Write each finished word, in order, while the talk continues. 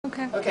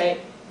Okay,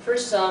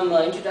 first some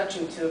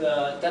introduction to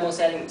the demo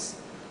settings.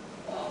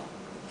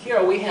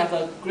 Here we have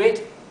a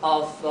grid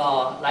of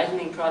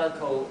Lightning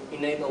Protocol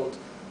enabled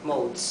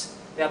modes.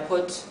 They are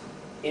put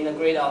in a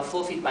grid of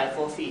 4 feet by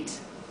 4 feet.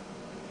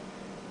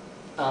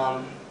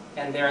 And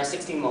there are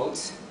 16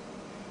 modes.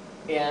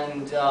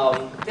 And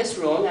this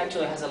room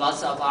actually has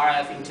lots of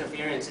RF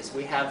interferences.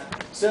 We have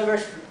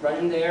servers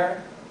running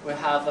there. We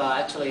have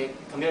actually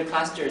computer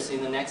clusters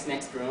in the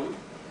next room.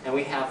 And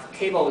we have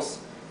cables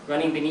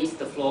running beneath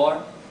the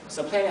floor.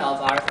 So plenty of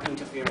RF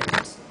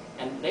interferences.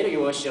 And later we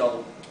will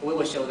show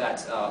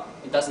that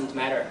it doesn't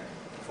matter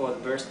for the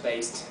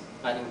burst-based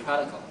Lightning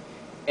protocol.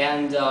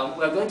 And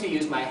we're going to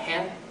use my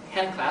hand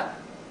clap,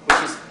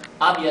 which is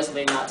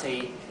obviously not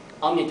a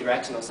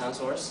omnidirectional sound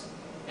source.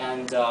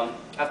 And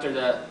after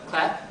the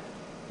clap,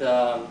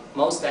 the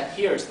modes that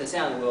hears the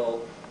sound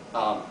will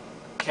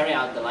carry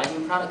out the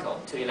Lightning protocol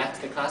to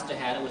elect the cluster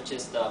head, which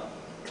is the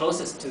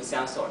closest to the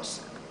sound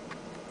source.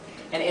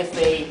 And if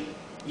a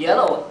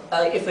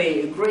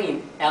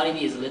green LED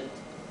is lit,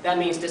 that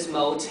means this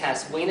mode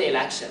has win the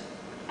election.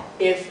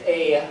 If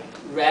a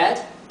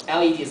red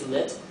LED is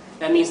lit,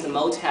 that means the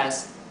mode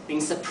has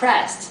been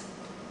suppressed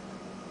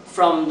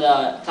from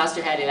the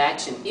cluster head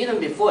election even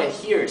before it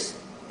hears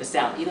the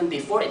sound,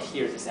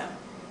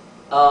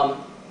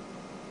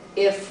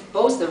 If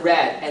both the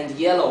red and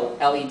yellow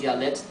LED are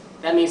lit,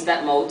 that means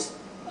that mode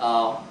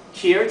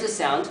hears the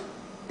sound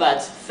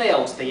but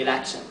fails the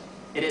election.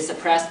 It is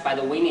suppressed by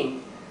the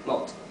winning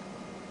mode.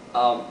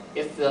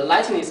 If the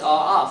lighting is all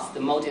off, the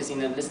mode is in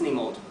the listening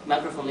mode,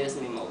 microphone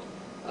listening mode.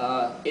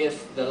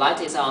 If the light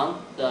is on,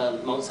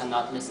 the modes are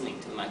not listening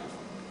to the microphone.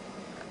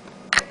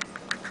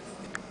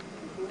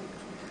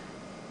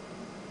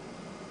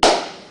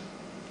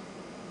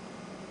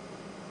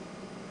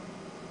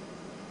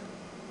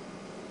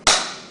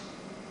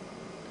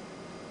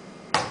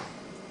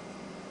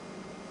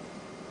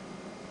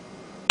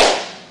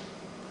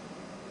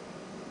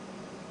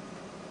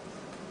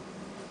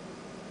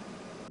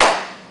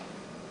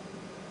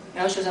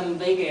 Now show some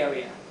vague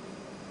area.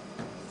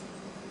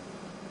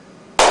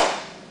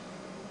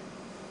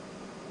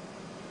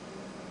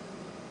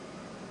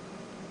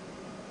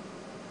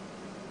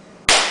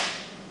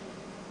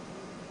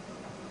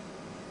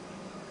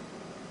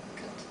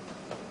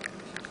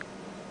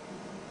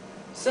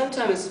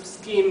 Sometimes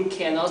scheme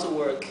can also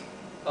work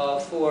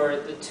for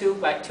the 2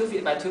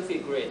 feet by 2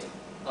 feet grid,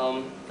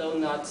 though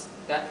not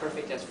that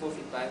perfect as 4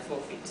 feet by 4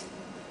 feet.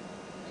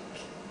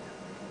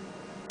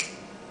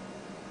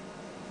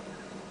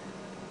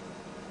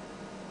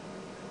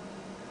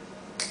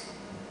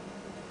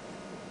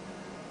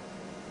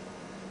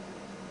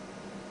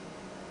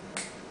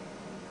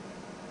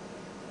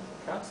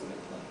 Approximately.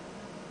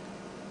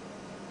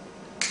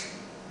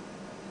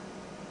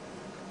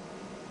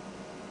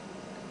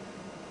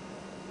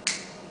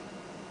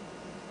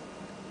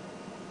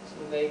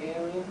 Some vague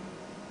area.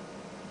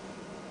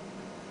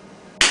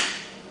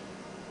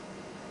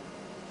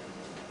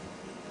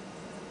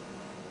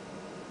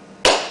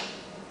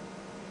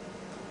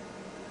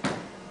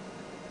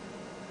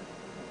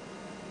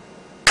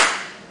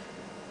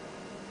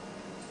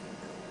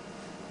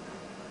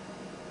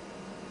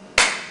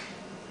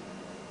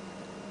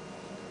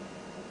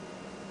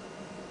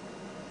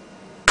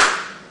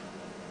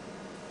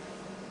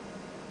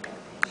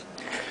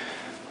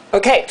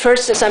 Okay,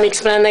 first some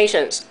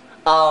explanations.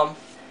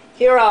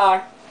 Here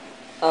are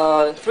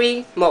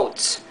 3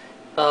 modes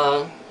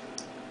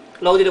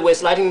loaded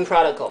with Lightning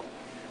protocol.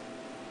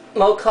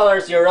 Mode color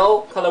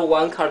 0, color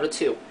 1, color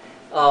 2.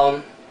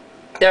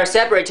 They are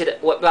separated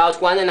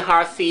about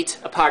 1.5 feet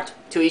apart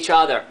to each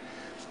other.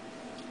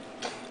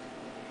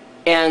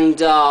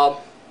 And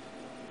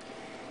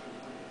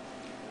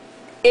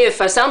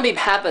if a sound beep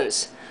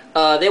happens,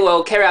 they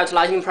will carry out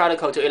Lightning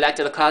protocol to elect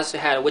the cluster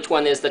head, which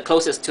one is the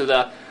closest to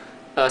the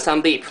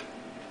sound beep.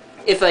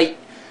 If a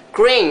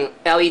green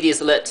LED is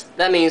lit,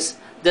 that means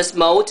this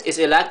mode is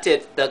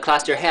elected the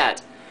cluster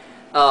head.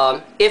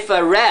 If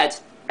a red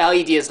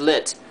LED is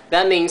lit,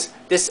 that means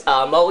this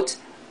mode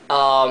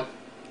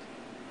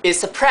is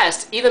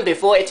suppressed even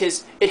before it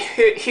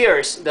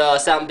hears the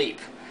sound beep.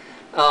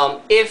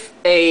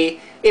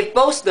 If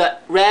both the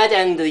red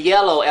and the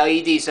yellow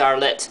LEDs are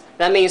lit,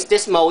 that means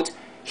this mode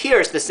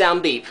hears the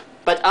sound beep.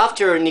 But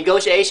after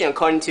negotiation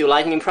according to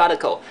Lightning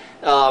protocol,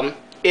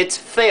 it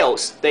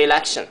fails the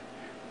election.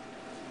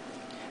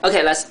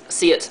 Okay, let's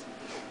see it.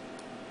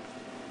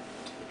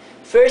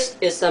 First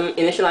is some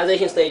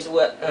initialization stage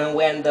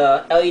when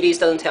the LEDs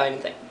doesn't tell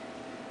anything.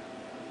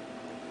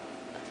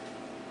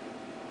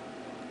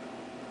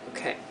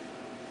 Okay.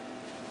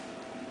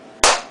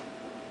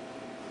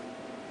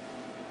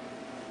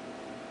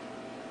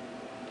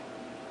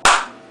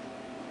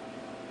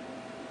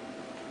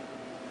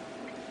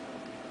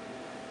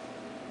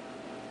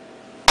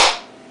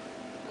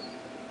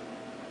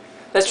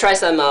 Let's try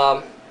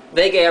some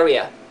vague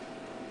area.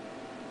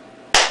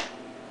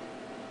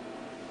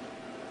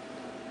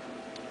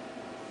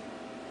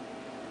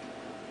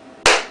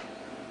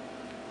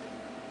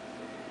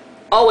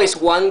 always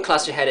one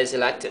cluster head is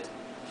elected.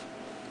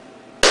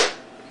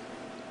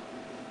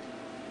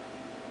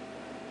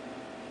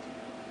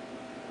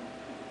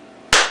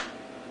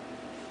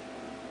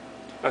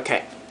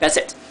 Okay, that's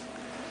it.